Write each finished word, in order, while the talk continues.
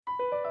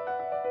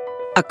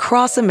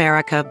Across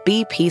America,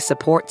 BP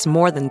supports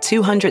more than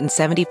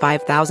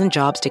 275,000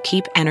 jobs to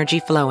keep energy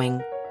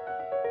flowing.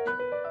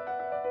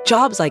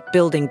 Jobs like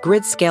building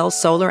grid-scale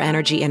solar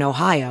energy in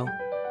Ohio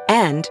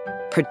and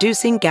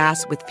producing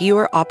gas with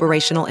fewer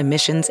operational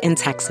emissions in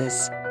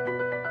Texas.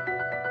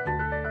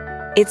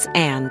 It's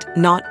and,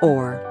 not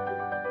or.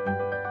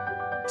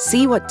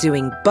 See what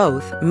doing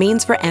both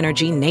means for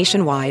energy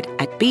nationwide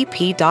at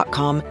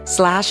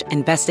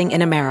bp.com/investing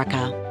in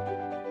America.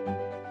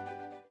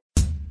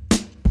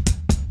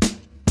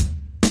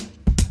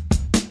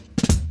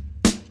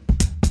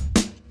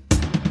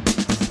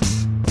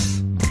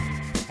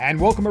 And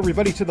welcome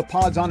everybody to the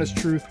Pod's Honest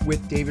Truth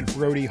with David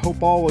Brody.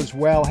 Hope all is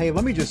well. Hey,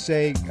 let me just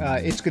say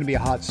it's going to be a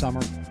hot summer.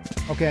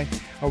 Okay,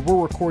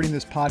 we're recording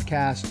this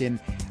podcast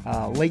in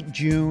late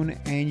June,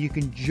 and you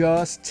can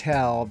just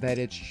tell that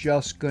it's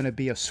just going to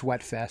be a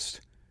sweat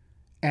fest.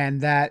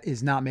 And that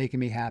is not making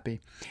me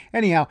happy.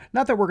 Anyhow,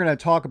 not that we're going to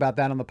talk about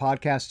that on the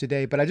podcast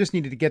today, but I just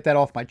needed to get that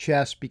off my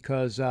chest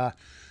because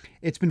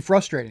it's been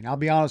frustrating. I'll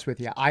be honest with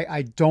you.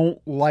 I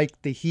don't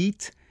like the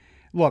heat.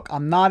 Look,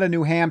 I'm not a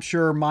New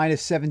Hampshire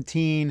minus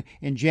 17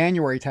 in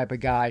January type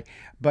of guy,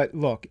 but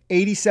look,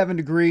 87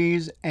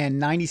 degrees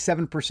and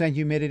 97%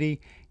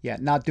 humidity, yeah,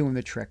 not doing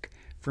the trick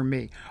for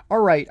me. All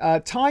right,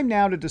 time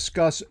now to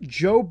discuss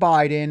Joe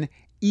Biden,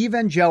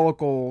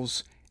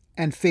 evangelicals,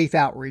 and faith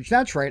outreach.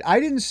 That's right, I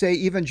didn't say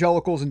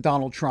evangelicals and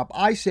Donald Trump.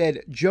 I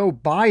said Joe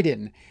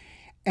Biden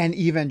and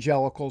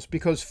evangelicals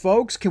because,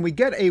 folks, can we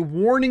get a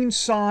warning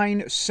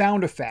sign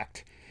sound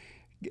effect?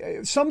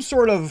 Some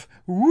sort of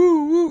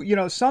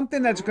woo,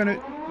 something that's going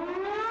to...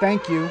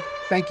 Thank you.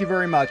 Thank you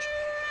very much.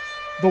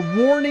 The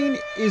warning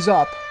is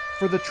up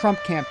for the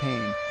Trump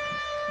campaign.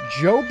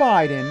 Joe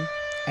Biden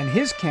and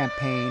his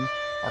campaign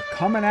are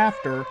coming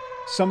after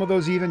some of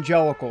those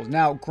evangelicals.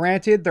 Now,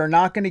 granted, they're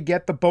not going to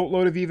get the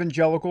boatload of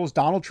evangelicals.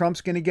 Donald Trump's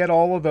going to get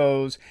all of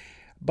those.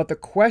 But the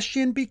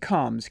question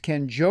becomes,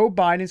 can Joe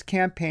Biden's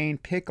campaign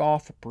pick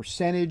off a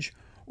percentage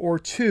or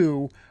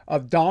two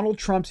of Donald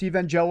Trump's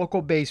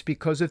evangelical base?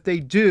 Because if they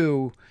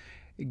do,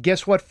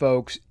 guess what,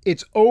 folks?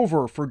 It's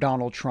over for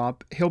Donald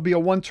Trump. He'll be a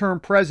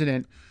one-term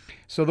president.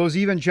 So those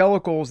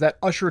evangelicals that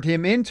ushered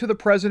him into the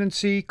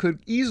presidency could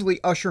easily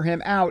usher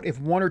him out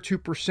if 1 or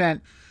 2%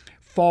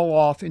 fall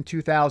off in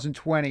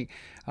 2020.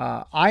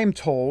 I am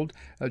told,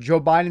 Joe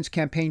Biden's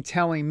campaign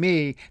telling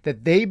me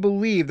that they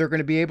believe they're going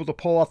to be able to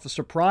pull off the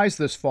surprise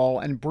this fall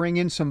and bring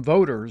in some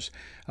voters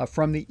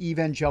from the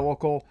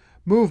evangelical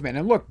movement.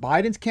 And look,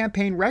 Biden's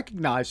campaign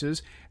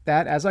recognizes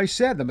that, as I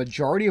said, the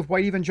majority of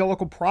white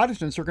evangelical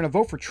Protestants are going to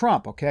vote for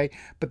Trump, okay?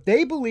 But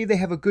they believe they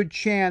have a good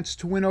chance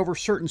to win over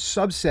certain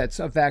subsets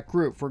of that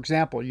group. For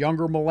example,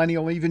 younger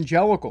millennial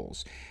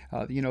evangelicals.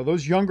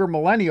 Those younger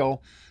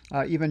millennial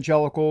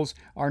evangelicals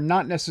are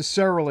not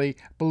necessarily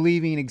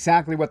believing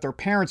exactly what their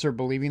parents are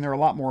believing. They're a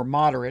lot more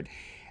moderate.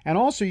 And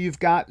also you've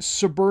got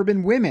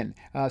suburban women,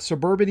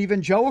 suburban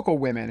evangelical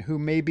women who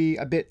may be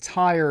a bit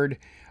tired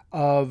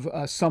of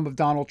some of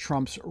Donald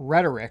Trump's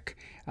rhetoric.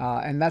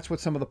 And that's what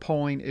some of the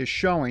polling is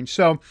showing.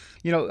 So,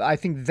 I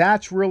think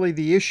that's really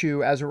the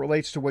issue as it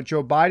relates to what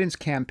Joe Biden's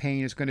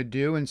campaign is going to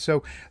do. And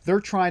so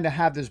they're trying to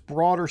have this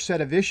broader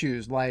set of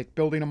issues like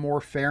building a more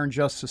fair and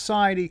just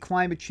society,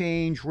 climate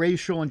change,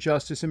 racial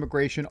injustice,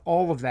 immigration,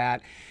 all of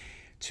that,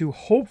 to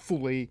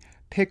hopefully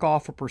pick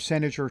off a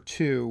percentage or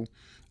two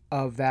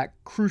of that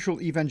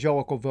crucial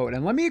evangelical vote.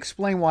 And let me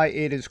explain why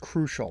it is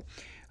crucial.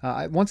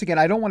 Once again,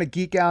 I don't want to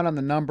geek out on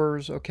the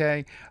numbers,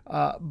 okay?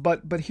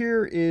 But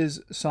here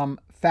is some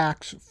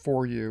facts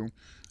for you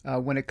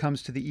when it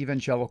comes to the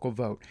evangelical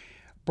vote.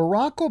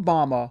 Barack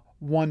Obama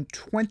won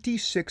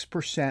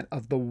 26%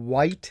 of the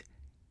white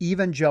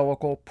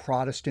evangelical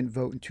Protestant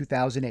vote in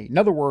 2008. In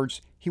other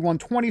words, he won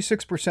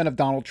 26% of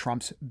Donald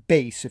Trump's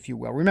base, if you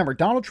will. Remember,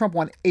 Donald Trump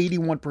won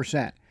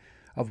 81%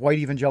 of white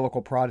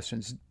evangelical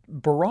Protestants.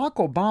 Barack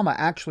Obama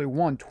actually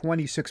won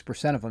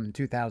 26% of them in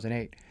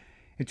 2008.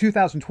 In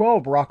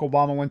 2012, Barack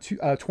Obama won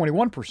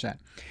 21%.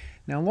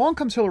 Now, along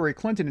comes Hillary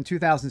Clinton in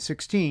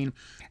 2016,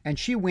 and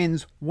she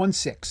wins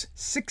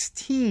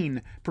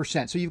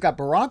 16%. So you've got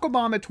Barack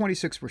Obama at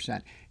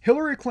 26%,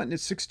 Hillary Clinton at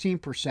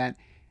 16%,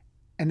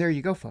 and there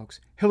you go, folks.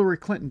 Hillary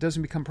Clinton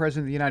doesn't become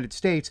president of the United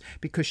States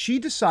because she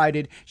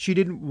decided she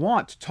didn't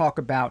want to talk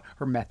about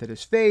her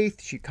Methodist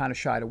faith. She kind of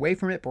shied away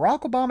from it.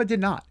 Barack Obama did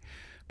not.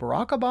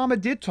 Barack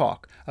Obama did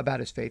talk about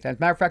his faith. As a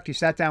matter of fact, he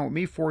sat down with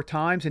me 4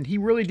 times, and he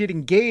really did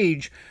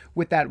engage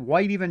with that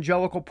white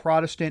evangelical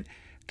Protestant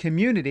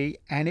community,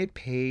 and it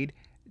paid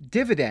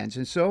dividends.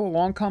 And so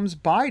along comes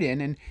Biden,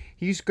 and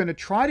he's going to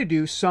try to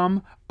do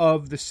some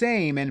of the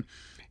same. And,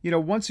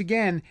 once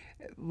again,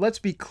 let's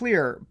be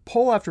clear.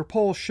 Poll after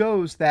poll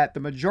shows that the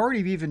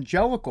majority of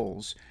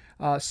evangelicals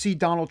see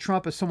Donald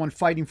Trump as someone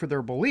fighting for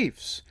their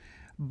beliefs.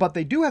 But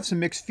they do have some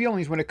mixed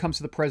feelings when it comes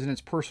to the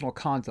president's personal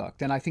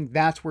conduct. And I think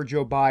that's where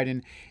Joe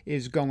Biden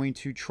is going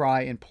to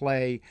try and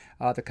play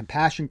the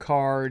compassion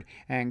card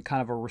and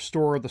kind of a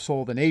restore the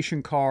soul of the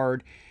nation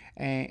card.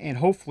 and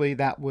hopefully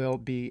that will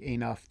be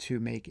enough to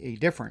make a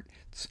difference.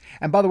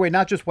 And by the way,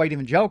 not just white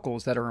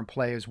evangelicals that are in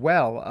play as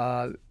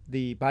well.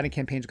 The Biden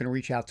campaign is going to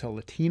reach out to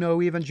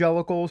Latino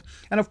evangelicals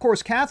and, of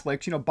course,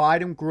 Catholics. You know,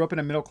 Biden grew up in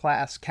a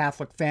middle-class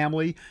Catholic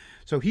family,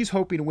 so he's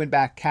hoping to win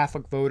back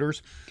Catholic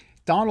voters.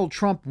 Donald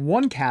Trump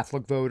won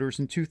Catholic voters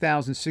in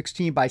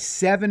 2016 by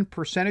 7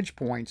 percentage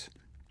points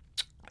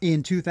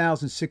in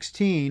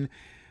 2016.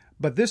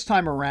 But this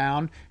time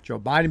around, Joe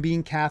Biden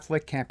being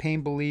Catholic,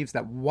 campaign believes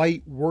that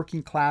white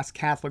working class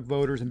Catholic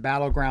voters in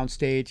battleground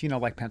states,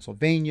 like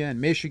Pennsylvania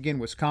and Michigan,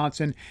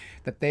 Wisconsin,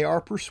 that they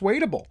are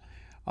persuadable.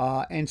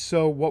 And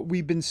so what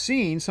we've been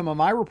seeing, some of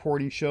my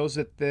reporting shows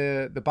that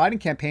the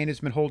Biden campaign has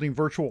been holding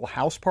virtual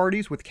house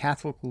parties with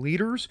Catholic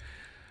leaders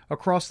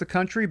across the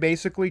country.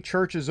 Basically,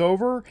 church is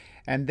over,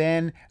 and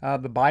then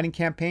the Biden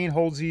campaign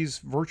holds these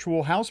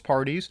virtual house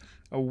parties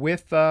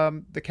with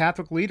the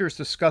Catholic leaders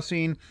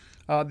discussing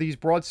these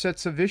broad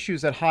sets of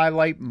issues that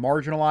highlight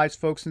marginalized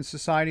folks in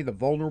society, the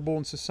vulnerable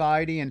in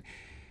society. And,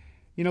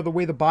 the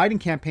way the Biden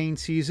campaign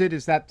sees it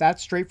is that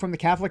that's straight from the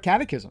Catholic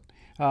Catechism,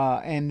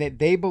 and that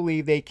they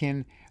believe they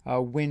can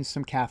win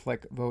some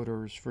Catholic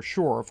voters for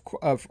sure,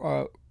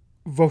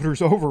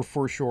 voters over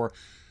for sure.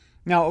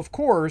 Now, of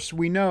course,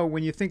 we know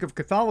when you think of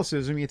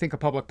Catholicism, you think of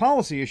public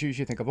policy issues,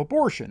 you think of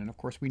abortion. And of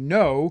course, we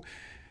know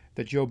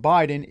that Joe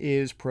Biden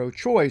is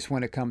pro-choice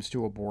when it comes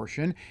to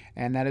abortion,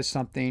 and that is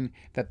something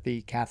that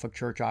the Catholic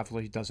Church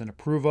obviously doesn't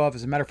approve of.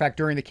 As a matter of fact,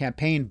 during the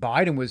campaign,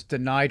 Biden was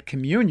denied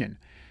communion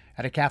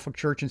at a Catholic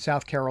church in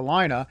South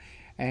Carolina,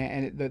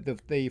 and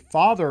the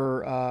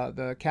father,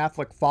 the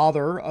Catholic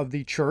father of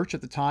the church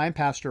at the time,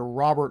 Pastor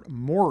Robert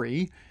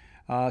Morey,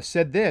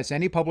 said this: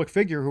 "Any public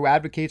figure who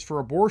advocates for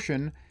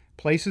abortion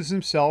places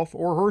himself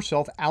or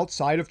herself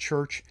outside of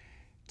church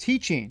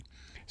teaching."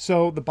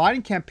 So the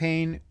Biden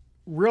campaign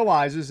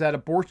realizes that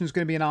abortion is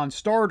going to be a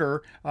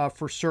non-starter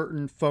for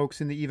certain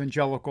folks in the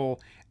evangelical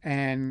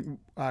and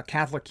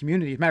Catholic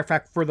community. As a matter of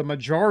fact, for the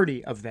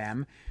majority of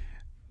them.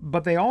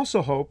 But they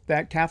also hope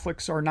that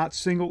Catholics are not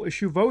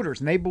single-issue voters,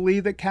 and they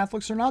believe that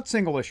Catholics are not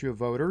single-issue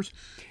voters.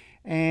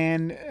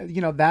 And,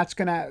 that's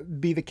going to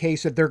be the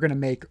case that they're going to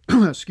make,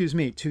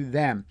 to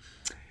them.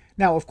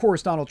 Now, of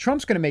course, Donald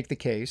Trump's going to make the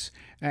case,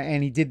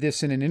 and he did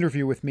this in an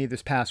interview with me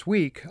this past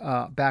week,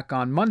 back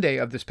on Monday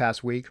of this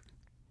past week,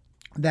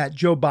 that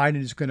Joe Biden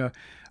is going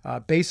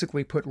to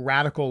basically put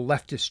radical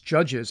leftist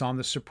judges on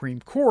the Supreme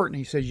Court. And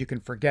he says you can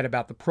forget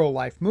about the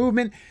pro-life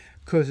movement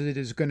because it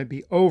is going to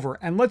be over.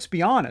 And let's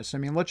be honest.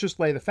 Let's just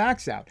lay the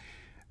facts out.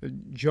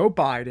 Joe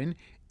Biden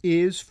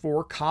is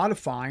for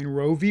codifying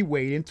Roe v.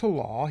 Wade into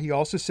law. He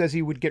also says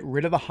he would get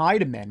rid of the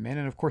Hyde Amendment.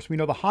 And of course, we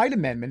know the Hyde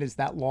Amendment is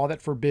that law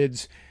that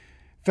forbids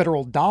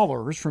federal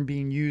dollars from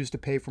being used to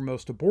pay for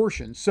most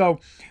abortions.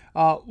 So,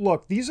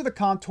 look, these are the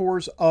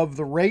contours of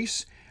the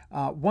race.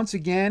 Once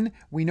again,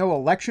 we know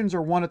elections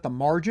are won at the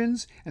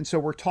margins, and so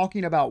we're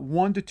talking about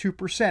 1% to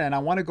 2%. And I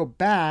want to go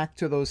back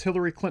to those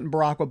Hillary Clinton,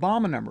 Barack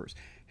Obama numbers.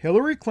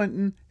 Hillary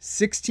Clinton,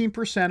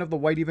 16% of the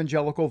white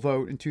evangelical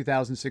vote in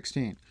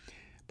 2016.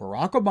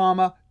 Barack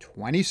Obama,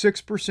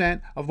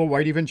 26% of the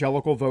white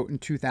evangelical vote in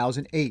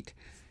 2008.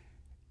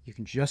 You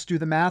can just do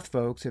the math,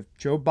 folks. If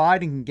Joe Biden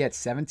can get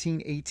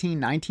 17, 18,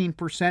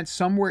 19%,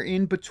 somewhere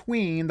in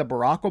between the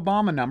Barack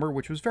Obama number,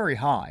 which was very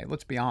high,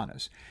 let's be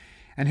honest,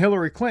 and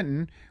Hillary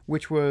Clinton,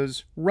 which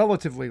was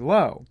relatively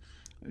low,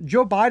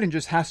 Joe Biden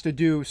just has to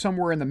do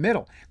somewhere in the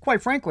middle.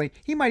 Quite frankly,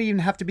 he might even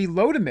have to be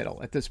low to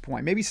middle at this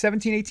point, maybe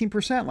 17,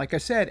 18%, like I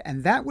said,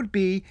 and that would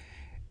be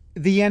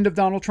the end of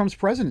Donald Trump's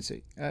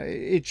presidency.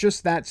 It's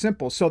just that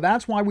simple. So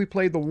that's why we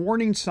played the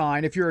warning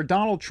sign. If you're a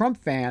Donald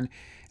Trump fan,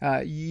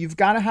 you've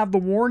got to have the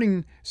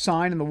warning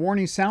sign and the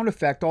warning sound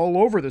effect all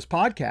over this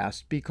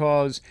podcast,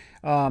 because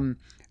the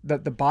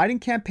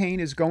Biden campaign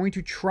is going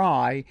to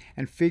try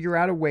and figure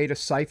out a way to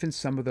siphon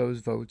some of those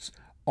votes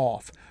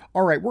off.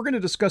 All right, we're going to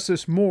discuss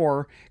this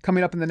more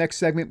coming up in the next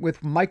segment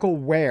with Michael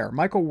Ware.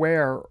 Michael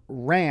Ware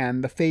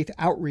ran the faith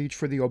outreach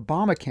for the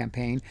Obama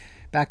campaign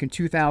back in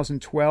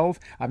 2012.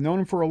 I've known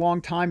him for a long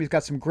time. He's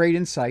got some great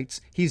insights.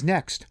 He's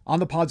next on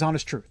the Pod's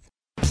Honest Truth.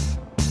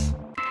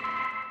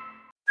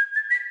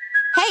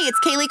 Hey, it's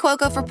Kaylee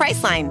Cuoco for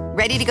Priceline.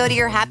 Ready to go to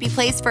your happy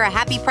place for a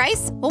happy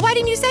price? Well, why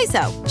didn't you say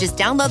so? Just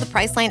download the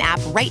Priceline app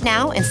right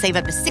now and save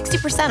up to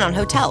 60% on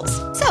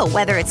hotels. So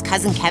whether it's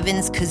Cousin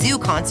Kevin's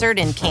Kazoo Concert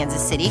in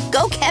Kansas City,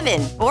 go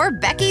Kevin, or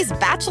Becky's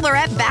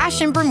Bachelorette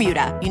Bash in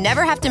Bermuda, you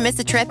never have to miss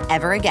a trip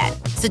ever again.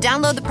 So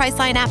download the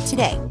Priceline app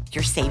today.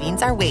 Your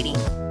savings are waiting.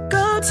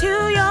 Go to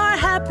your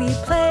happy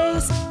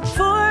place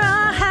for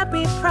a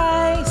happy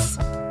price.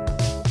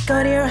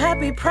 Go to your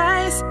happy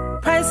price,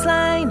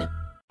 Priceline.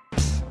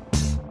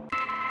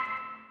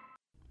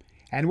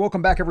 And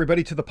welcome back,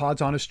 everybody, to the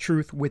Pod's Honest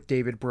Truth with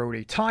David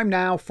Brody. Time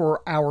now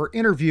for our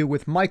interview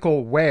with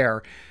Michael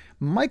Ware.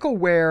 Michael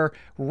Ware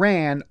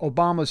ran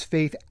Obama's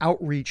faith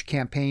outreach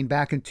campaign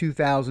back in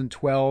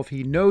 2012.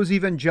 He knows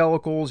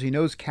evangelicals, he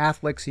knows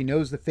Catholics, he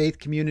knows the faith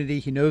community,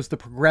 he knows the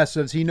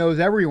progressives, he knows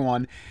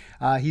everyone.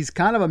 He's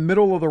kind of a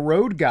middle of the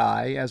road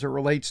guy as it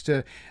relates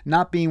to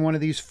not being one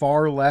of these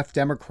far left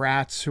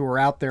Democrats who are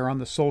out there on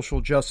the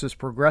social justice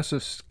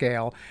progressive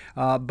scale.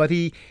 But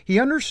he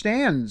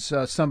understands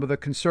some of the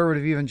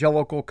conservative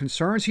evangelical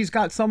concerns. He's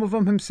got some of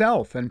them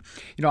himself. And,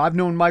 I've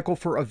known Michael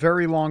for a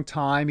very long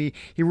time. He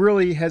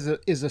really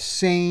is a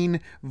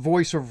sane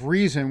voice of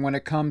reason when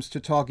it comes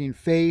to talking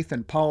faith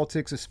and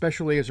politics,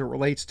 especially as it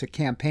relates to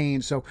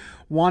campaigns. So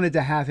wanted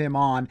to have him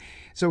on.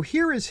 So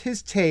here is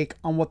his take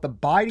on what the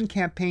Biden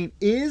campaign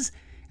is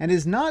and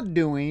is not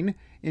doing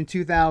in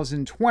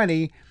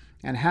 2020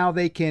 and how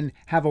they can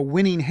have a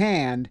winning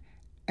hand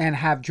and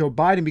have Joe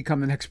Biden become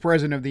the next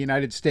president of the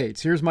United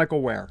States. Here's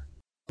Michael Ware.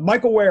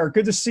 Michael Ware,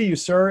 good to see you,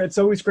 sir. It's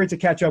always great to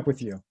catch up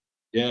with you.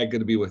 Yeah, good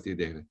to be with you,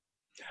 David.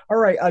 All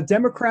right,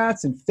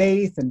 Democrats and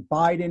faith and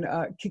Biden.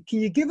 Can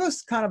you give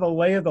us kind of a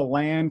lay of the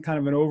land, kind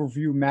of an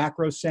overview,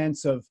 macro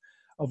sense of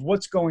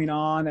what's going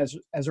on as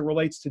it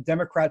relates to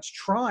Democrats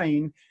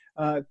trying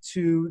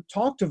to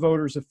talk to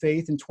voters of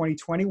faith in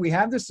 2020? We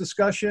have this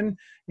discussion,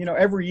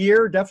 every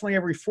year, definitely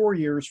every 4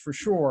 years for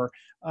sure.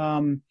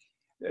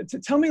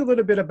 Tell me a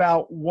little bit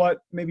about what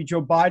maybe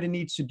Joe Biden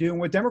needs to do and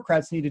what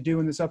Democrats need to do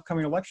in this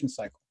upcoming election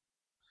cycle.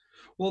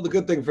 Well, the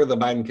good thing for the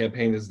Biden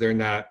campaign is they're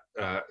not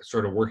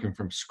sort of working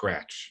from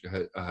scratch.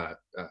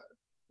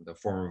 The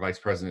former vice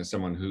president is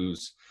someone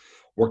who's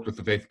worked with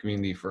the faith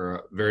community for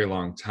a very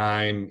long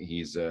time.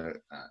 He's a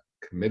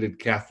committed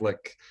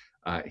Catholic.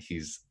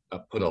 He's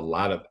put a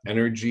lot of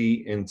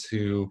energy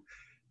into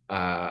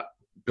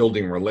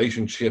building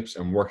relationships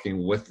and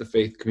working with the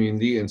faith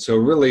community. And so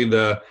really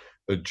the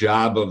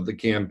job of the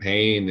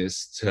campaign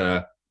is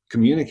to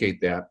communicate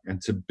that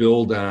and to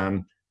build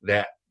on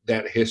that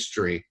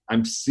history.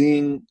 I'm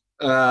seeing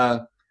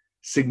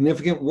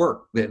significant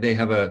work. That they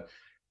have a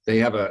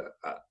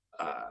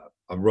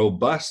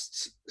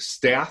robust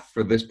staff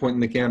for this point in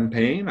the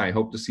campaign. I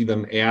hope to see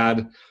them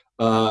add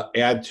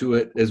to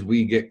it as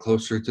we get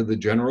closer to the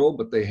general.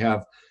 But they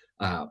have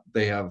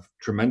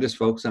tremendous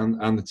folks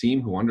on the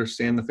team who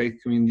understand the faith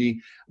community.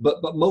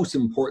 But most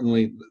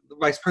importantly, the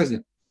vice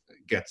president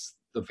gets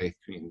the faith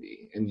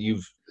community, and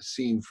you've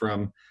seen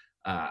from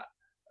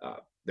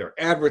their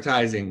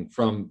advertising,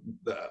 from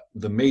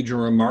the major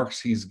remarks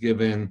he's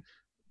given,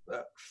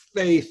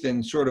 faith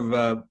and sort of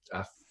a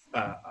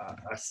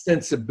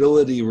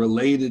sensibility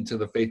related to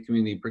the faith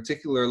community,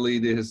 particularly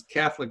to his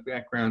Catholic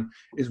background,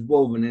 is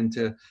woven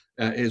into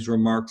his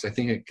remarks. I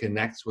think it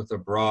connects with a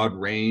broad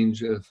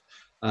range of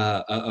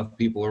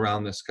people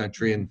around this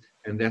country, and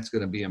that's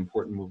going to be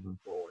important moving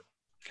forward.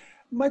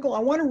 Michael, I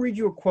want to read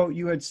you a quote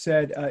you had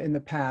said in the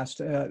past.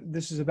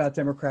 This is about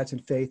Democrats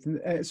and faith,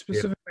 and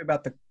specifically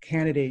about the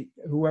candidate,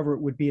 whoever it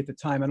would be at the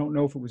time. I don't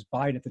know if it was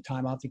Biden at the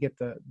time. I'll have to get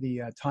the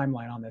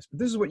timeline on this. But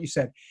this is what you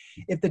said.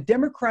 If the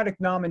Democratic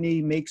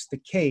nominee makes the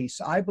case,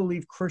 I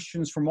believe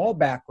Christians from all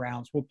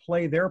backgrounds will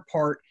play their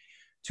part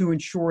to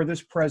ensure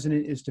this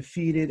president is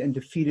defeated and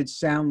defeated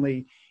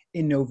soundly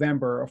in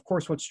November. Of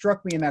course, what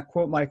struck me in that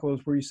quote, Michael,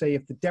 is where you say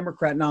if the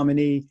Democrat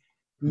nominee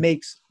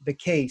makes the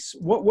case.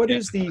 What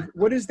is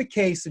the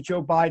case that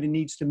Joe Biden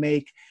needs to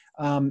make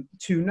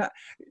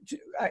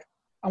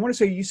I want to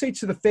say, you say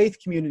to the faith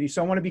community,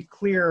 so I want to be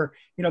clear,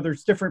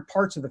 there's different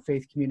parts of the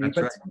faith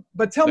community,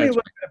 but tell me a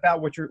little bit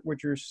about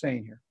what you're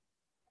saying here.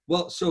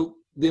 Well, so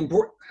the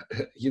important,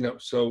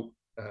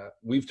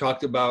 we've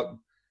talked about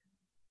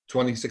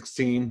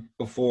 2016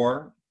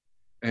 before,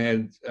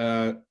 and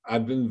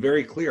I've been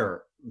very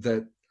clear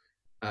that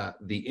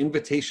the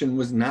invitation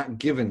was not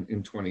given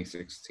in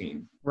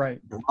 2016.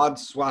 Right. Broad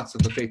swaths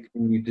of the faith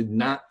community did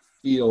not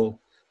feel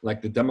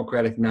like the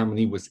Democratic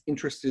nominee was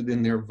interested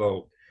in their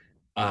vote.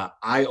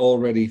 I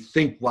already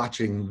think,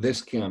 watching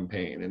this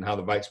campaign and how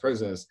the vice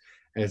president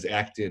has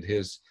acted,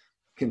 his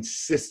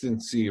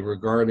consistency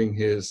regarding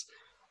his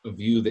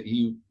view that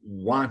he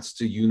wants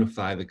to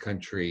unify the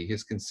country,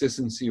 his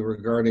consistency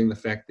regarding the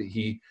fact that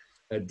he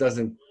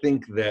doesn't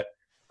think that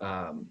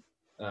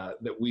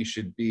that we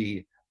should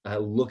be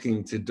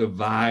looking to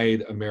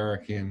divide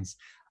Americans,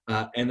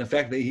 and the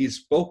fact that he's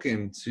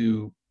spoken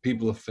to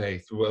people of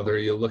faith, whether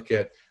you look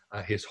at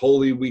his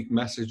Holy Week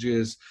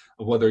messages,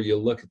 whether you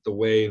look at the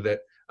way that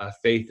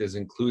faith is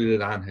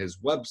included on his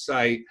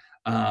website,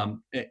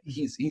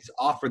 he's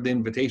offered the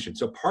invitation.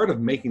 So part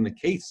of making the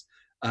case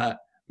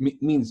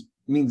means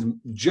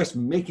just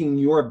making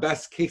your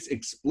best case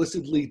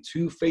explicitly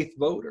to faith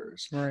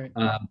voters. Right.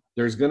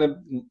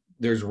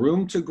 There's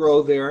room to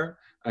grow there.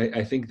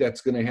 I think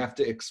that's going to have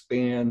to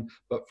expand,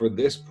 but for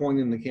this point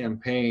in the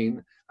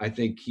campaign, I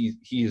think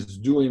he is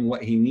doing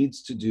what he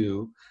needs to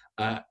do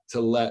to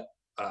let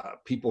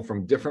people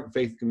from different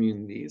faith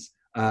communities,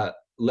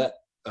 let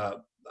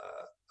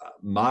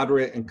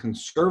moderate and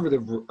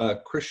conservative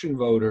Christian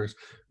voters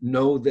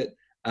know that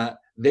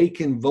they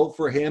can vote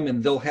for him,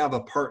 and they'll have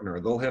a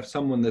partner. They'll have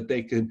someone that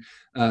they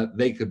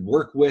could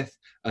work with.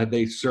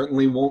 They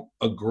certainly won't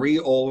agree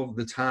all of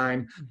the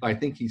time, but I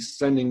think he's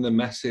sending the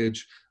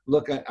message.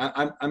 Look,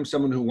 I'm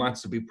someone who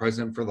wants to be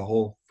president for the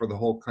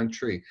whole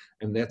country,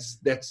 and that's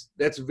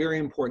very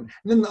important.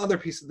 And then the other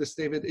piece of this,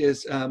 David,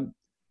 is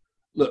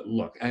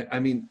look.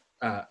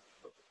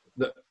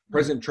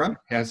 President Trump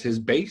has his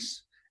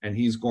base, and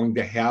he's going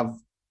to have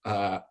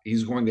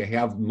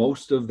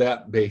most of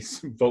that base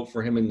vote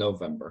for him in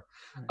November.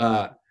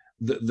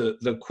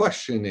 The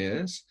question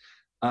is,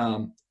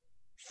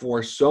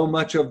 for so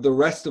much of the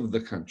rest of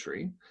the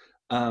country,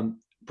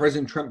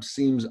 President Trump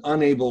seems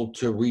unable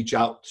to reach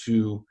out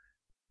to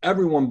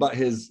everyone but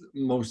his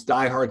most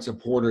diehard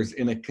supporters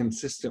in a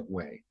consistent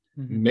way.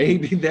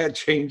 Maybe that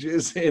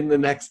changes in the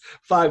next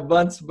 5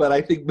 months, but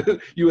I think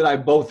you and I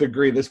both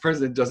agree this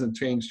president doesn't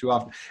change too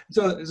often.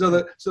 So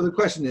the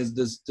question is,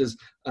 does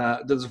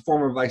a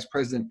former vice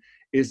president,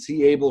 is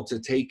he able to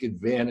take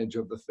advantage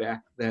of the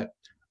fact that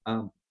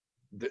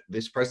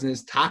this president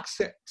is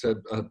toxic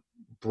to a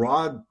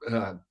broad,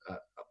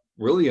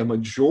 really a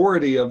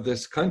majority of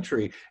this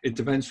country? It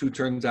depends who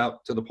turns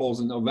out to the polls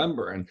in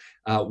November, and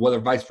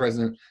whether Vice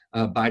President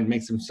Biden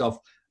makes himself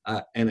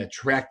an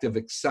attractive,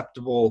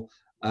 acceptable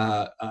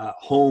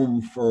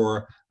home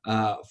for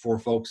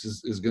folks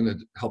is going to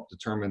help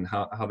determine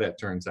how that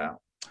turns out.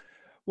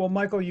 Well,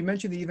 Michael, you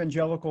mentioned the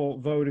evangelical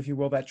vote, if you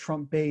will, that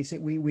Trump base.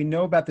 We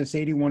know about this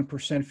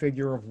 81%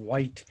 figure of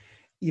white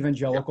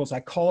evangelicals. Yep.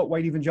 I call it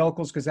white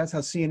evangelicals because that's how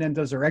CNN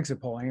does their exit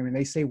polling. I mean,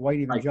 they say white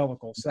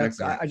evangelicals. Right.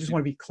 Exactly. I just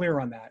want to be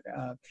clear on that.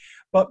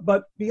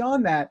 But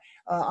beyond that,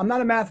 I'm not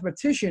a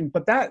mathematician,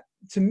 but that,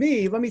 to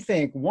me, let me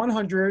think,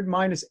 100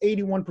 minus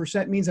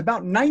 81% means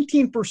about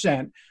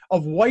 19%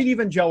 of white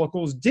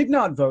evangelicals did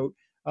not vote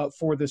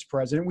for this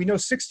president. We know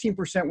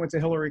 16% went to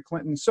Hillary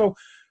Clinton. So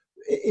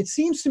it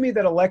seems to me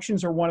that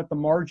elections are won at the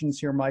margins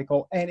here,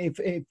 Michael. And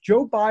if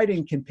Joe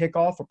Biden can pick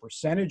off a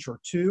percentage or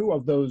two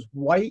of those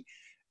white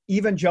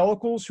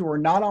evangelicals who are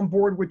not on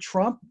board with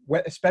Trump,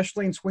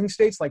 especially in swing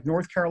states like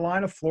North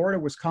Carolina, Florida,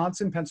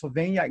 Wisconsin,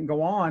 Pennsylvania, I can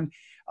go on,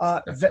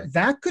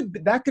 that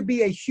could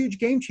be a huge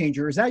game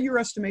changer. Is that your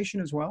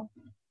estimation as well?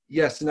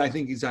 Yes, and I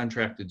think he's on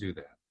track to do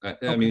that.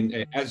 I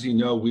mean, as you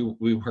know,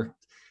 we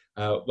worked,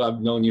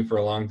 I've known you for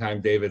a long time,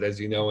 David. As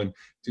you know, in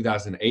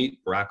 2008,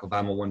 Barack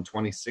Obama won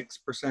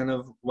 26%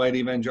 of white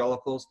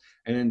evangelicals.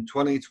 And in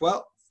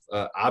 2012,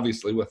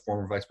 obviously with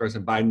former Vice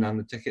President Biden on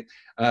the ticket,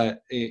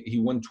 he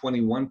won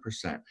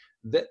 21%.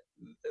 That,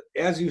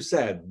 as you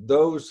said,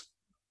 those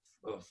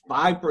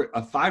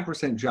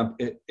 5% jump,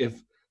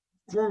 if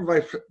former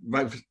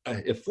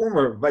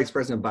Vice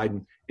President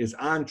Biden is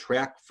on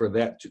track for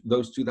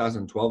those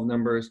 2012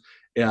 numbers,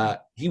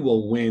 he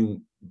will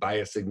win by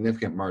a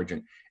significant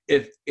margin.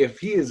 If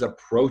he is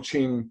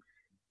approaching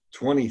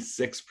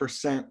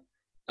 26%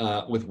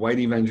 with white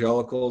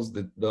evangelicals,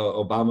 the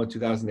Obama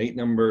 2008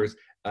 numbers,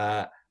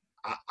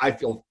 I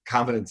feel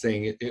confident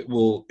saying it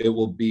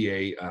will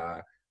be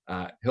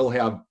he'll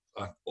have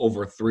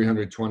over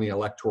 320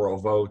 electoral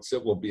votes.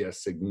 It will be a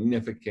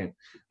significant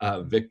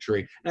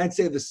victory. And I'd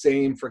say the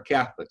same for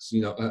Catholics.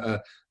 You know,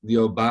 the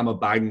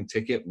Obama-Biden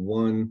ticket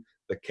won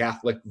the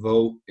Catholic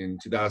vote in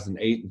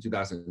 2008 and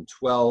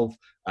 2012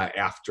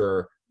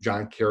 after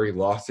John Kerry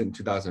lost in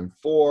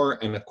 2004.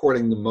 And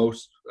according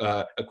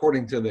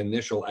to the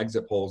initial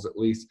exit polls, at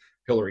least,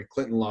 Hillary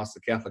Clinton lost the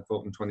Catholic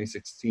vote in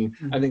 2016.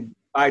 I think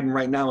Biden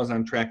right now is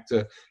on track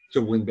to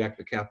win back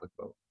the Catholic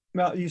vote.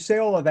 Well, you say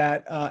all of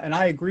that, and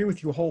I agree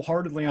with you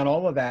wholeheartedly on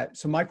all of that.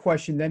 So my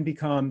question then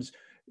becomes,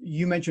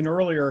 you mentioned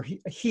earlier,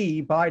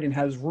 Biden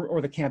has, or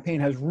the campaign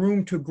has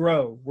room to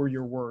grow, were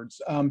your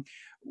words.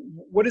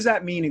 What does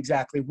that mean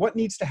exactly? What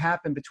needs to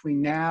happen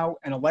between now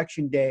and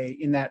Election Day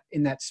in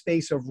that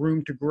space of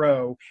room to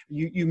grow?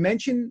 You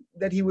mentioned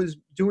that he was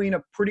doing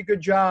a pretty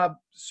good job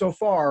so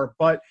far,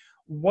 but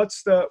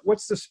what's the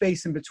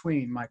space in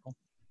between, Michael?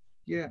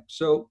 Yeah,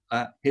 so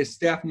his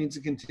staff needs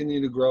to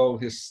continue to grow.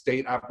 His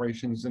state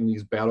operations in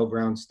these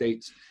battleground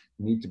states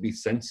need to be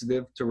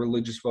sensitive to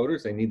religious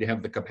voters. They need to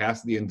have the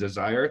capacity and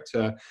desire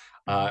to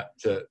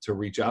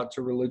reach out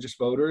to religious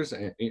voters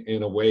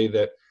in a way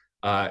that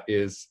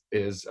is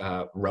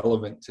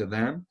relevant to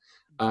them.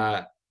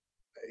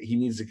 He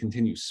needs to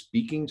continue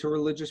speaking to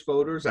religious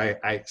voters. I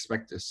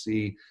expect to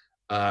see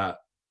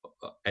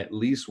at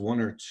least one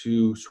or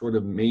two sort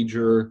of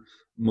major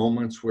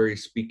moments where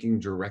he's speaking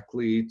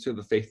directly to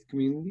the faith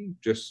community,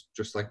 just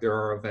like there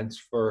are events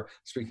for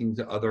speaking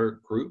to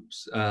other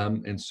groups.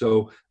 And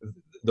so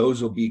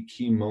those will be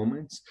key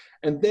moments.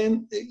 And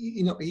then,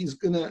 you know, he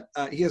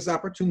has the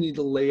opportunity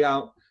to lay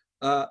out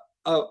a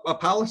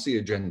policy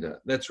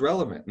agenda that's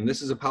relevant. And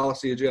this is a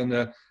policy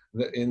agenda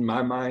that, in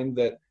my mind,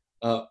 that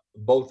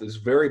both is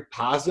very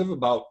positive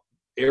about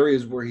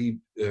areas where he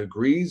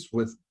agrees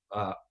with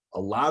a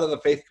lot of the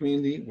faith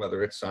community,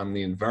 whether it's on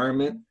the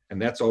environment,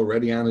 and that's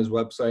already on his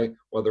website,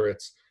 whether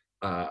it's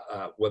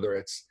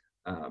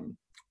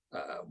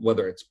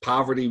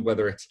poverty,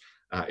 whether it's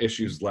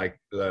issues like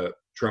the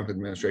Trump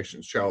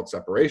administration's child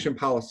separation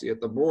policy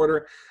at the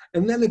border.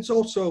 And then it's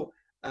also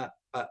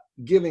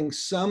giving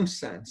some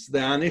sense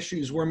that on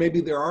issues where maybe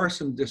there are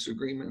some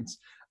disagreements,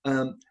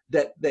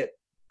 that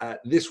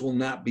this will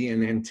not be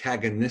an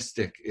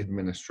antagonistic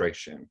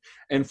administration.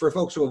 And for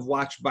folks who have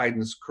watched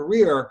Biden's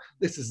career,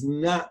 this is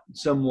not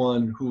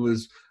someone who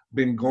has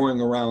been going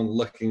around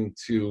looking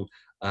to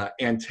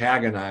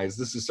antagonize.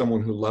 This is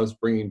someone who loves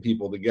bringing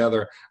people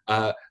together.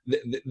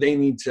 They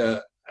need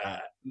to,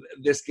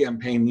 this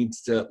campaign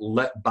needs to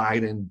let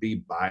Biden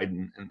be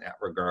Biden in that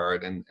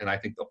regard, and I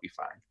think they'll be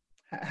fine.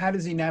 How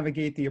does he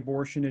navigate the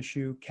abortion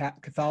issue?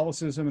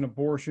 Catholicism and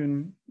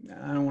abortion,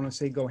 I don't want to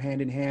say go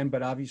hand in hand,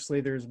 but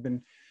obviously there's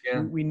been,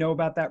 we know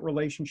about that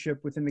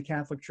relationship within the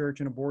Catholic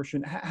Church and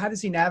abortion. How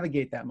does he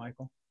navigate that,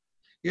 Michael?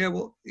 Yeah,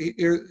 well,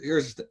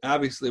 here's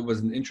obviously it was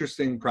an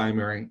interesting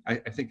primary. I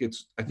think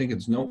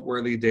it's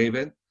noteworthy,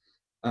 David,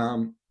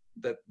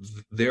 that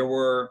there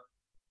were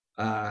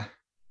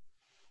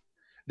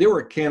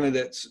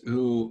candidates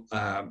who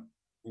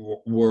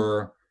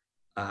were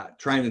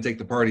trying to take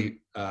the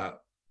party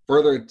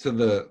further to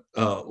the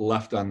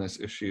left on this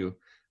issue,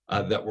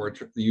 that were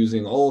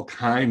using all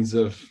kinds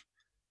of,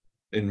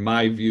 in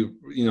my view,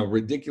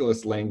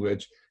 ridiculous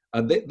language.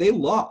 They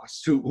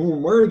lost, who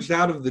emerged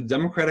out of the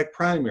Democratic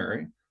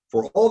primary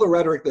for all the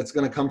rhetoric that's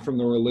going to come from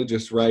the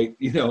religious right,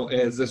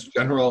 as this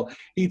general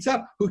heats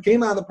up, who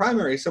came out of the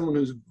primary, someone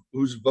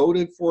who's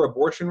voted for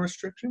abortion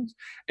restrictions,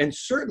 and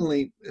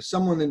certainly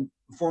someone in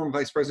former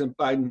Vice President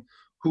Biden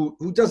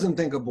who doesn't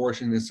think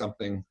abortion is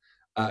something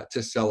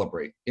to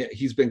celebrate.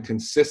 He's been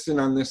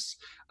consistent on this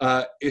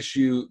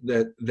issue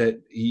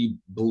that he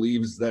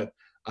believes that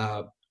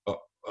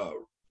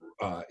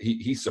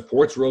he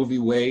supports Roe v.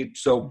 Wade.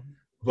 So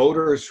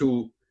voters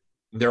who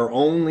their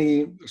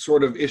only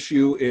sort of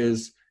issue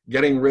is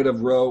getting rid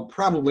of Roe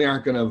probably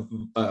aren't going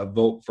to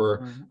vote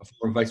for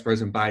Vice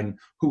President Biden.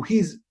 Who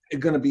he's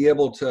going to be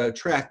able to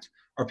attract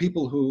are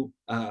people who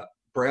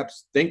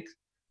perhaps think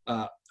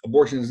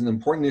abortion is an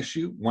important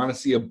issue, want to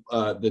see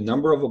the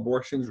number of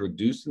abortions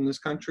reduced in this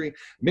country.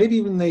 Maybe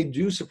even they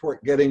do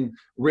support getting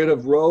rid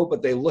of Roe,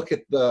 but they look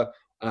at the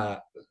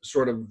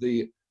sort of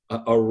the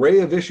array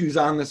of issues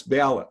on this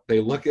ballot. They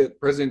look at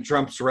President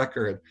Trump's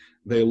record.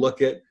 They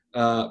look at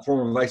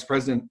former Vice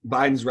President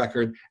Biden's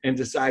record and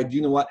decide,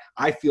 you know what,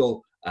 I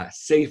feel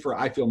safer,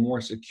 I feel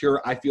more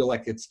secure, I feel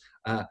like it's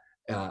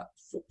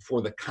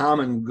for the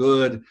common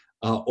good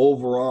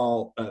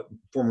overall.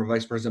 Former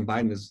Vice President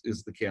Biden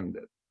is the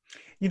candidate.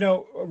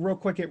 Real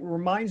quick, it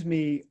reminds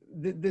me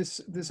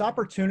this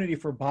opportunity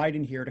for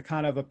Biden here to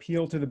kind of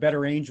appeal to the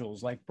better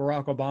angels like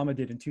Barack Obama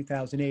did in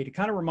 2008. It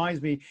kind of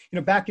reminds me,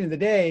 back in the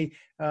day,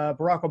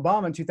 Barack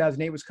Obama in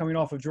 2008 was coming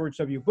off of George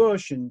W.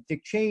 Bush and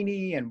Dick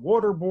Cheney and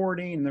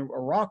waterboarding and the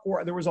Iraq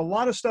War. There was a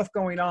lot of stuff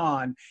going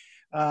on.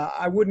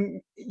 I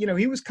wouldn't,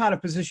 he was kind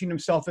of positioning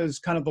himself as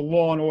kind of the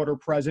law and order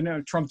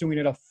president, Trump doing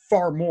it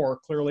far more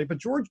clearly, but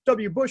George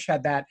W. Bush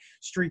had that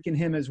streak in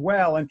him as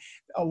well. And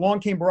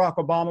along came Barack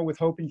Obama with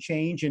hope and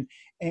change and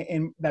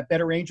that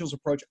better angels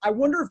approach. I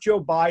wonder if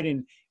Joe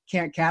Biden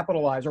can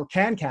capitalize,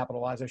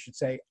 I should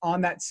say,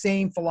 on that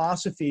same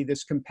philosophy,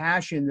 this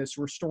compassion, this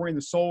restoring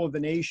the soul of the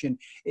nation.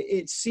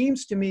 It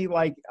seems to me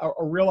like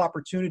a real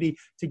opportunity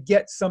to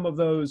get some of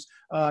those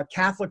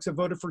Catholics that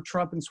voted for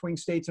Trump in swing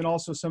states and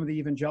also some of the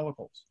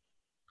evangelicals.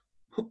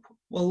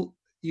 Well,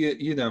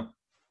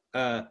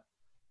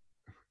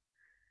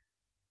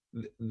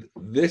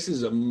 this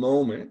is a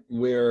moment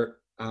where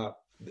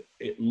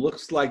it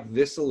looks like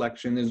this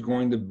election is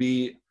going to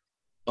be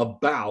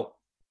about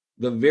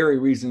the very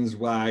reasons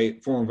why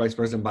former Vice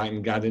President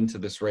Biden got into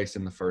this race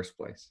in the first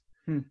place,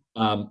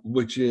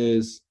 which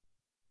is,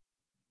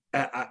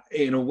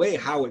 in a way,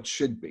 how it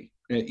should be.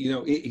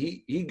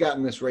 He got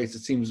in this race,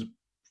 it seems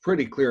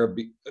pretty clear,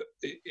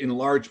 in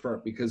large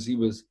part because he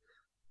was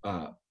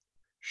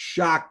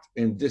shocked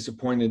and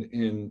disappointed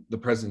in the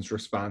president's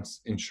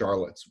response in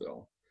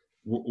Charlottesville.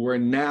 We're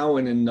now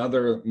in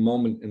another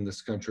moment in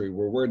this country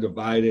where we're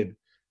divided,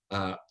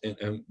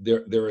 and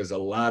there is a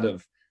lot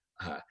of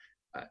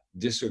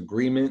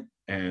disagreement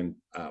and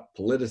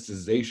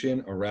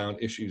politicization around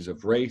issues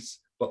of race,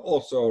 but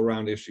also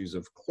around issues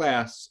of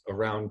class,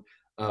 around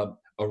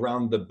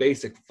the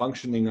basic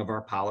functioning of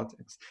our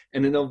politics.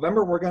 And in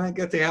November, we're going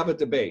to get to have a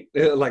debate.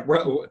 Like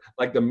the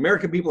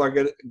American people are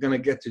going to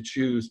get to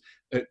choose,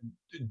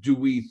 do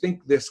we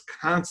think this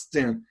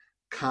constant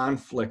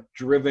conflict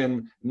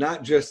driven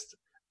not just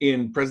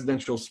in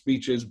presidential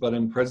speeches, but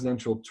in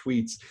presidential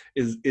tweets,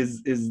 is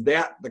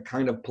that the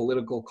kind of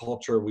political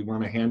culture we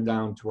want to hand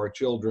down to our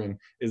children?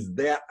 Is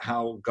that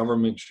how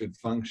government should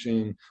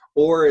function?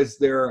 Or is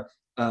there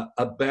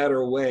a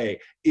better way?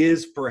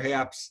 Is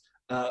perhaps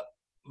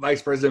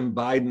Vice President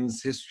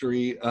Biden's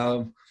history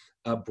of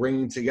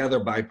bringing together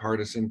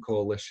bipartisan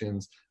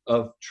coalitions,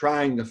 of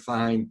trying to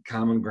find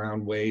common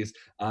ground ways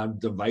on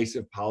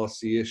divisive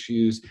policy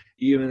issues,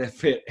 even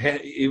if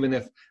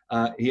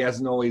he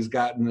hasn't always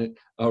gotten it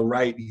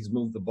right, he's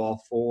moved the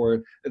ball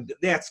forward.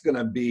 That's going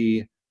to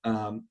be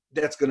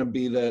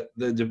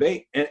the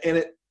debate,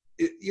 and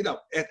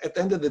at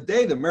the end of the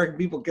day, the American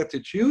people get to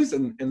choose,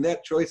 and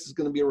that choice is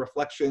going to be a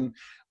reflection,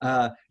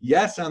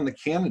 yes, on the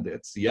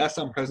candidates, yes,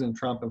 on President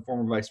Trump and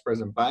former Vice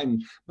President Biden,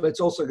 but it's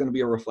also going to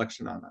be a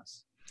reflection on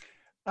us.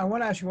 I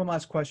want to ask you one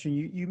last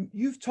question.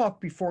 You've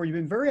talked before. You've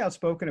been very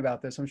outspoken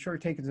about this. I'm sure you're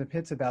taking some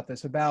hits about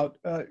this, about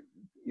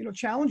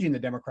challenging the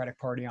Democratic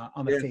Party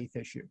on the faith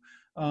issue.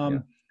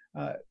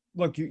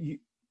 Look,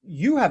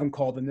 you haven't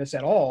called them this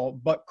at all,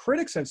 but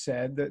critics have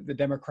said that the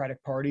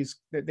Democratic parties,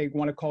 that they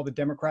want to call the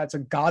Democrats a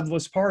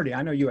godless party.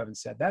 I know you haven't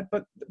said that,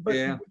 but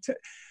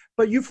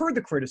you've heard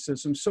the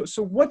criticism.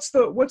 So what's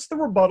the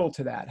rebuttal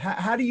to that?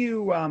 How do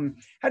you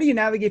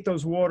navigate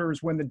those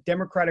waters when the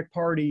Democratic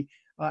Party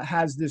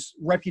has this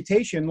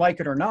reputation, like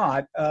it or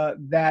not,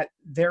 that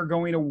they're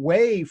going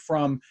away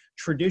from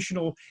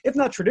traditional, if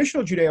not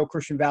traditional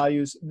Judeo-Christian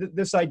values,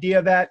 this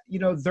idea that,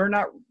 they're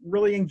not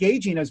really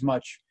engaging as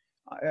much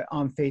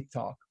on faith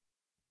talk?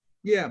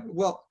 Yeah,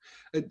 well,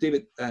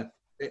 David,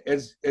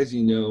 as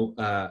you know,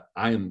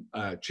 I am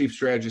chief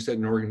strategist at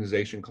an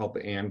organization called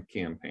the AND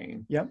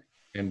Campaign. Yep.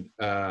 And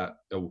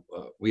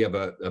we have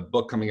a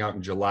book coming out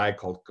in July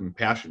called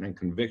Compassion and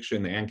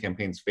Conviction, the AND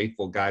Campaign's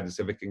Faithful Guide to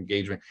Civic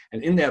Engagement.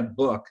 And in that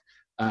book,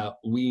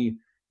 we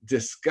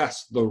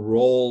discuss the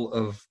role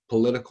of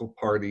political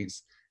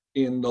parties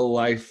in the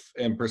life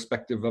and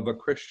perspective of a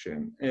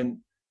Christian. And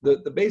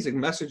the basic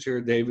message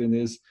here, David,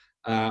 is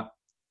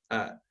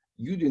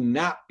you do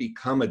not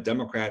become a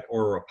Democrat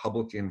or a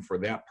Republican for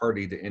that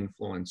party to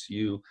influence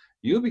you.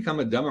 You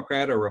become a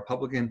Democrat or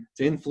Republican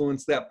to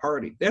influence that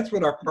party. That's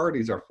what our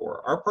parties are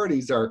for. Our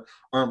parties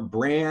aren't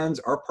brands.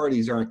 Our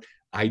parties aren't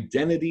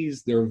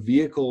identities. They're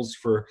vehicles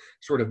for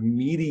sort of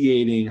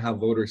mediating how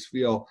voters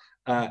feel.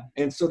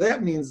 And so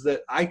that means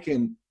that I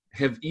can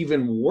have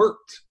even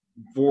worked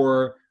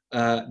for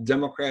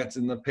Democrats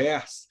in the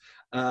past.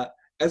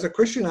 As a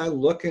Christian, I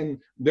look and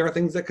there are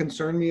things that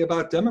concern me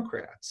about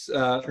Democrats.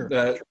 Sure.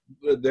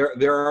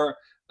 There are,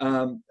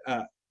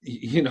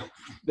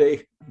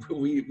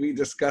 we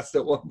discussed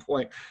at one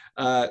point,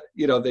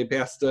 they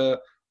passed a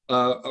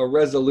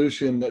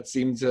resolution that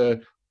seemed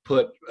to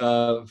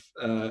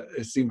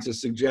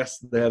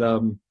suggest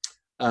that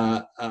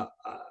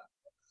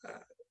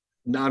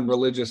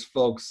non-religious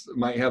folks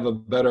might have a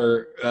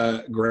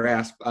better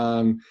grasp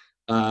on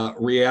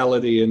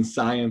reality and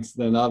science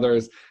than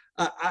others.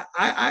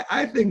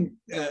 I think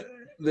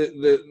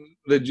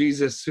the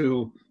Jesus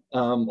who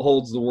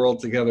holds the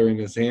world together in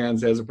his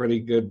hands has a pretty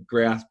good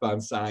grasp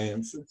on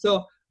science. And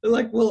so,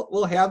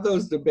 we'll have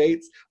those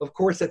debates. Of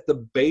course, at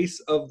the base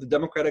of the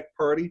Democratic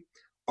Party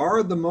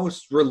are the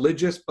most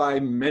religious by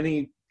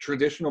many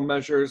traditional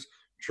measures,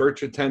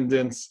 church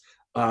attendance,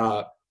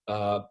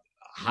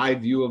 high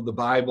view of the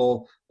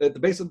Bible. At the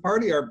base of the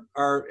party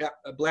are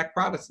Black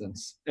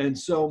Protestants. And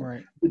so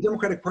The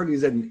Democratic Party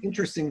is at an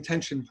interesting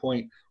tension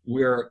point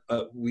where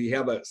we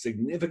have a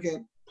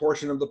significant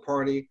portion of the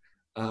party,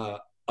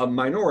 a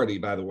minority,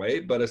 by the way,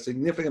 but a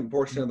significant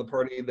portion of the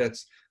party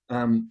that's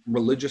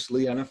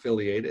religiously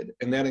unaffiliated.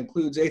 And that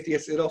includes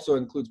atheists. It also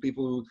includes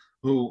people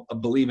who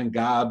believe in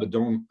God but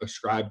don't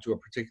ascribe to a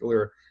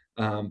particular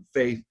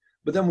faith.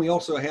 But then we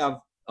also have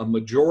a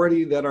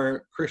majority that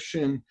are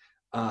Christian.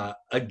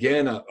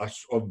 Again, a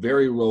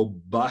very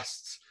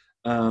robust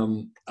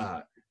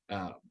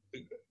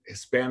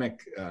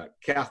Hispanic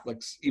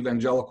Catholics,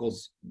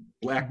 evangelicals,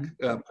 Black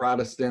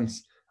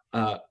Protestants,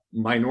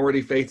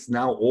 minority faiths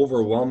now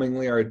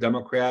overwhelmingly are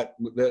democratic.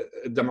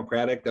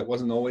 That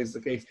wasn't always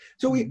the case.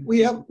 So we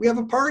have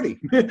a party.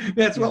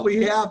 That's what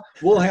we have.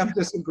 We'll have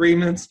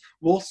disagreements.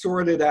 We'll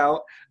sort it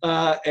out,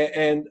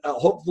 and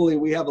hopefully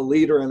we have a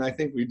leader. And I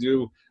think we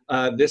do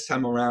this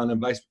time around,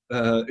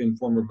 in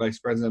former Vice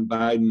President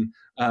Biden,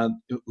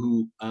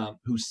 who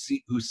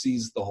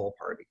sees the whole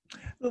party.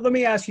 Let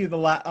me ask you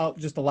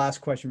just the last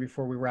question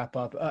before we wrap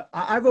up.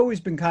 I've always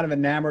been kind of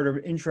enamored or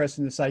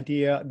interested in this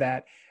idea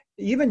that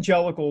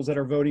evangelicals that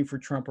are voting for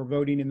Trump are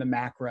voting in the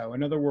macro.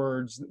 In other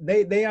words,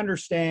 they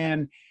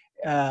understand,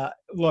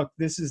 look,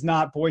 this is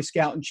not Boy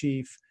Scout in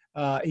Chief.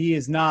 He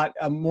is not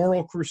a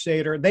moral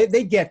crusader.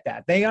 They get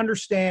that. They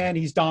understand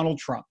he's Donald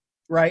Trump,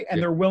 right?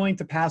 And they're willing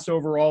to pass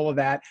over all of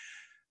that.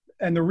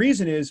 And the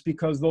reason is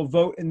because they'll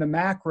vote in the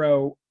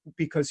macro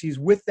because he's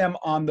with them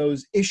on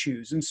those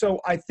issues. And so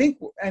I think,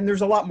 and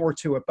there's a lot more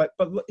to it, but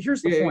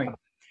here's the point.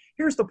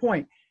 Here's the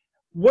point.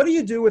 What do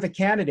you do with a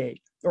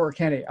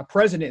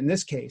president in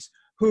this case,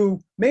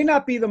 who may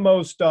not be the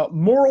most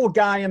moral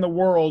guy in the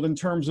world in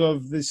terms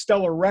of the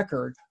stellar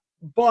record,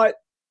 but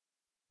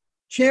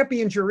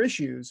champions your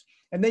issues?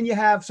 And then you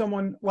have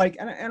someone like,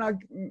 and I'll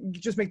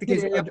just make the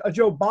case, a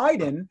Joe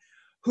Biden,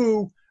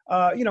 who,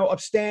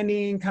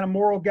 upstanding, kind of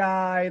moral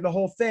guy, the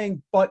whole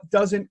thing, but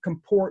doesn't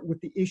comport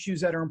with the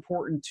issues that are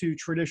important to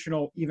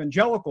traditional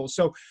evangelicals.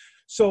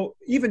 So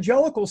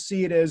evangelicals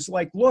see it as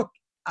like, look,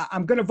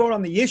 I'm going to vote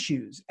on the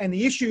issues, and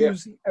the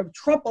issues,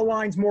 Trump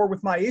aligns more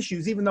with my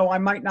issues, even though I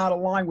might not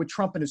align with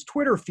Trump in his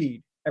Twitter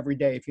feed every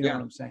day, if you know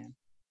what I'm saying.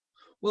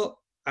 Well,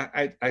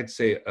 I'd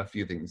say a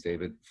few things,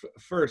 David.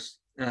 First,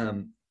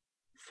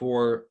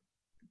 for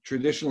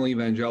traditional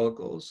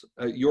evangelicals,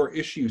 your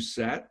issue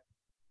set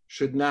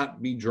should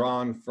not be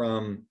drawn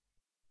from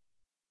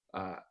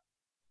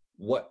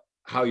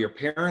how your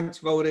parents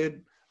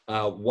voted,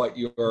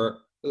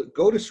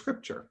 go to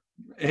Scripture,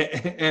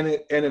 and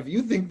if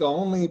you think the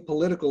only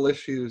political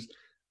issues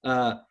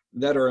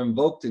that are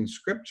invoked in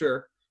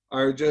Scripture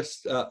are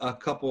just a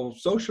couple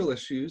social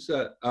issues,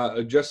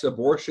 just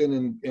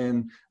abortion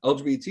and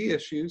LGBT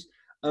issues,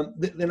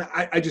 then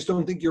I just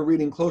don't think you're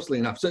reading closely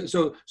enough.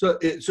 So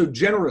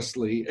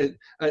generously,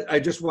 I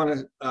just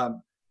want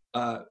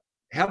to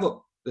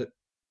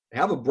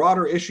have a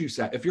broader issue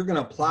set. If you're going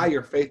to apply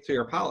your faith to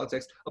your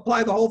politics,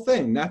 apply the whole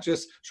thing, not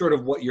just sort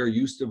of what you're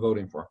used to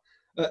voting for.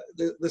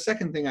 The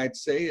second thing I'd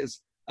say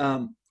is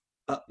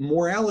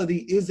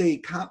morality is a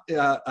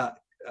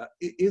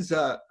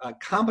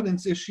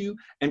competence issue,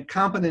 and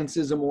competence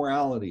is a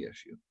morality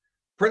issue.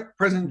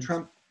 President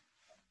Trump,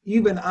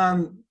 even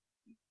on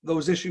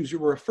those issues you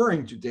were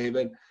referring to,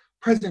 David,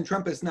 President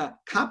Trump is not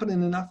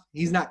competent enough.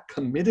 He's not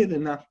committed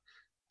enough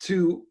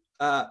to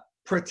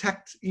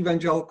protect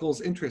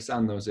evangelicals' interests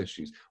on those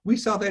issues. We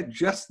saw that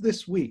just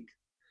this week.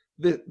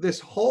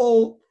 This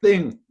whole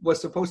thing was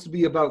supposed to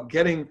be about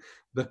getting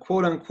the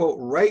quote-unquote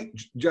right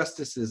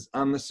justices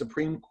on the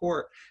Supreme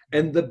Court.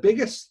 And the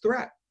biggest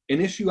threat,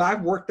 an issue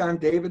I've worked on,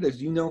 David,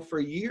 as you know, for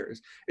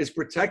years, is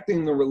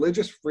protecting the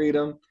religious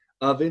freedom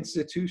of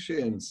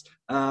institutions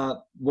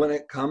when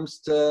it comes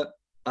to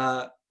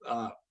the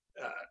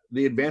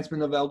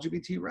advancement of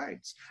LGBT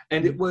rights.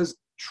 And it was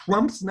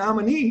Trump's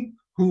nominee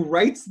who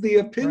writes the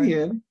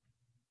opinion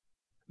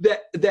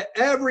that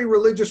every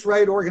religious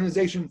right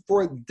organization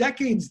for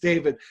decades,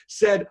 David,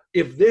 said,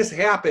 if this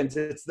happens,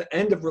 it's the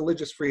end of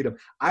religious freedom.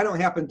 I don't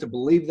happen to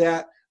believe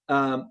that,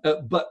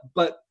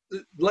 but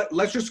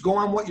let's just go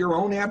on what your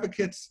own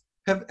advocates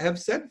have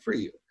said for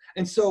you.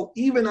 And so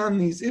even on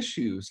these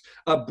issues,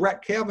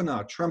 Brett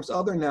Kavanaugh, Trump's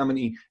other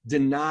nominee,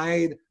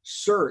 denied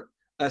cert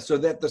so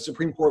that the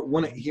Supreme Court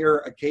wouldn't hear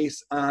a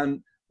case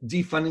on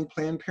defunding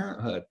Planned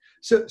Parenthood.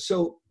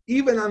 So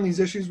even on these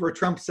issues where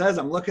Trump says,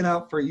 I'm looking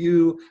out for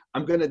you,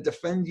 I'm going to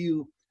defend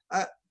you,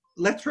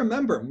 let's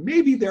remember,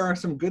 maybe there are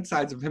some good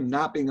sides of him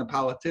not being a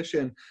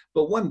politician,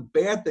 but one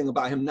bad thing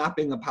about him not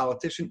being a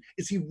politician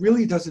is he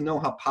really doesn't know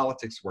how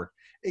politics work.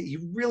 He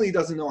really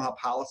doesn't know how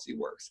policy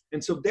works.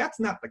 And so that's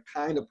not the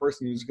kind of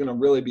person who's going to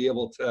really be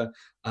able to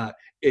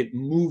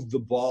move the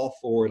ball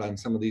forward on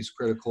some of these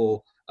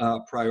critical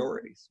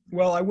priorities.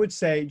 Well, I would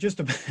say just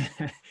to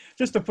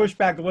push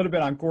back a little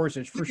bit on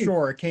Gorsuch, for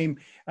sure. It came,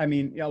 I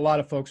mean, a lot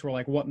of folks were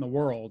like, what in the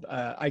world?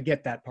 I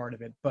get that part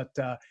of it. But,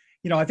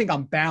 I think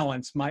on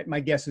balance, my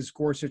guess is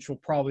Gorsuch will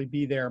probably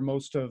be there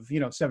most of,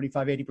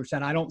 75,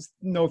 80%. I don't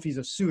know if he's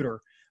a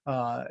suitor,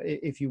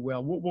 if you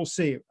will. We'll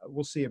see.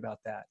 We'll see about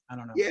that. I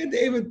don't know. Yeah,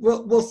 David,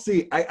 we'll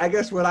see. I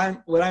guess what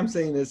I'm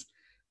saying is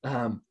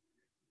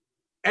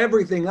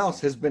everything else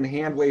has been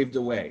hand waved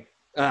away.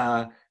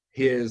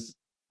 His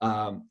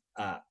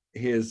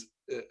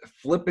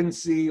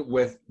flippancy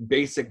with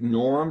basic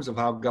norms of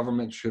how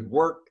government should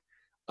work,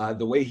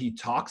 the way he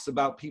talks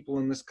about people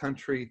in this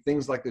country,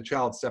 things like the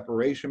child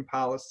separation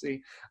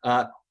policy,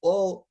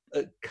 all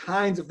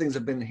kinds of things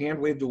have been hand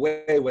waved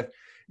away with.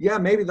 Yeah,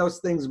 maybe those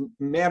things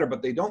matter,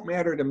 but they don't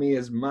matter to me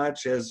as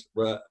much as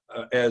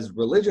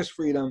religious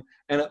freedom.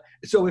 And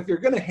so, if you're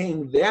going to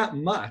hang that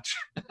much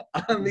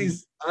on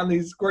these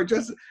court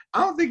justices,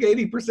 I don't think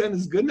 80%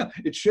 is good enough.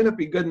 It shouldn't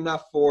be good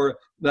enough for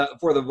the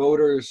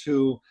voters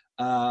who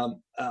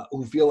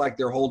feel like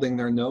they're holding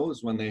their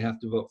nose when they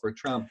have to vote for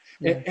Trump.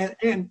 Yeah.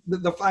 And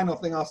the final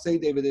thing I'll say,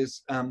 David,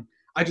 is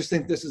I just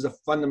think this is a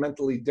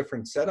fundamentally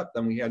different setup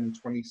than we had in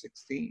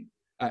 2016.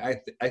 I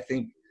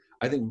think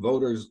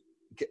voters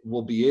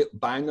will be,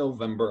 by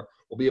November,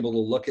 will be able to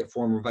look at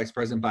former Vice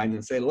President Biden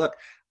and say, look,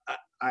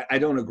 I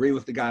don't agree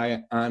with the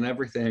guy on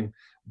everything,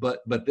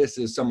 but this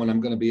is someone I'm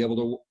going to be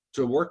able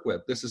to work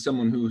with. This is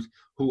someone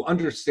who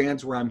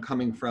understands where I'm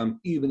coming from,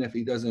 even if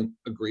he doesn't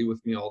agree with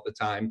me all the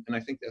time. And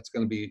I think that's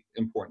going to be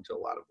important to a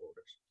lot of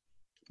voters.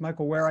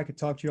 Michael Ware, I could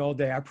talk to you all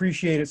day. I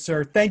appreciate it,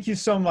 sir. Thank you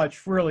so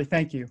much. Really,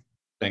 thank you.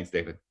 Thanks,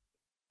 David.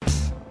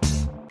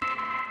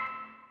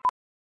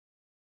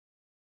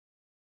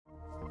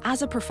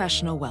 As a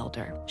professional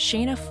welder,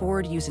 Shayna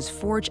Ford uses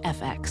Forge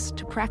FX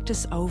to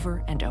practice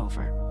over and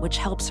over, which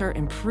helps her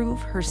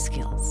improve her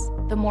skills.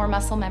 The more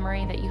muscle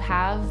memory that you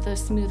have, the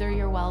smoother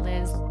your weld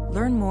is.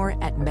 Learn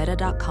more at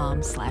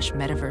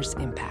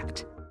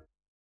meta.com/metaverseimpact.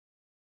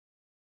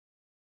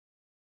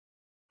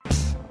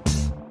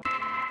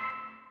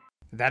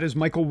 That is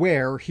Michael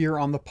Ware here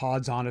on the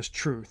Pod's Honest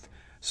Truth.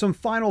 Some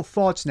final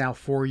thoughts now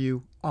for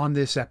you on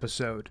this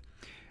episode.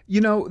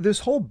 This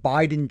whole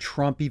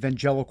Biden-Trump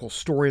evangelical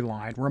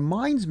storyline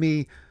reminds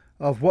me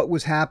of what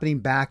was happening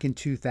back in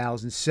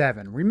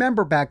 2007.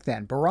 Remember back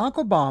then, Barack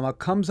Obama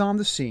comes on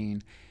the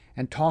scene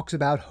and talks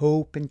about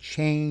hope and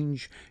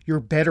change,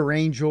 your better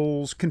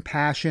angels,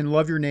 compassion,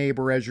 love your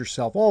neighbor as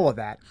yourself, all of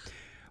that.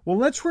 Well,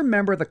 let's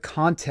remember the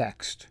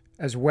context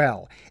as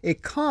well.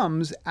 It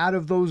comes out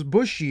of those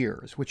Bush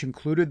years, which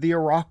included the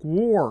Iraq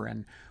War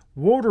and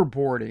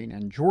waterboarding,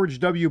 and George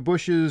W.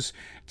 Bush's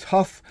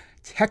tough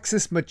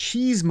Texas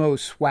machismo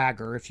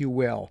swagger, if you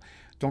will.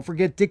 Don't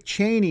forget Dick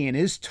Cheney and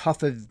his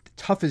tough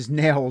as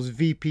nails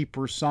VP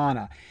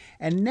persona.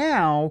 And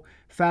now,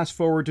 fast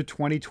forward to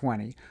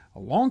 2020,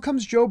 along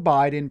comes Joe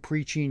Biden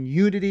preaching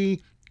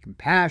unity,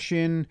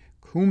 compassion,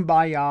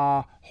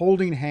 kumbaya,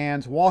 holding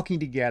hands, walking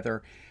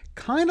together,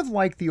 kind of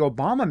like the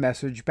Obama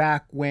message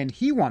back when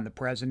he won the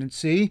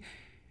presidency.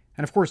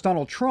 And of course,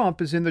 Donald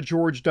Trump is in the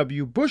George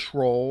W. Bush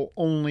role,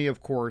 only,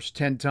 of course,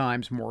 10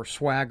 times more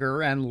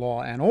swagger and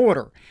law and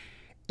order.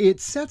 It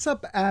sets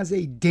up as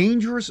a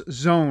dangerous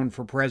zone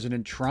for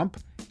President Trump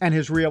and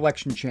his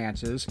re-election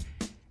chances,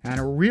 and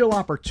a real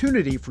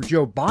opportunity for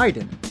Joe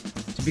Biden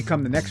to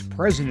become the next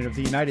president of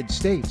the United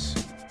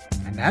States.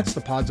 And that's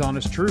the Pod's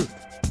Honest Truth.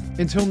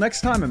 Until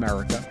next time,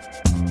 America.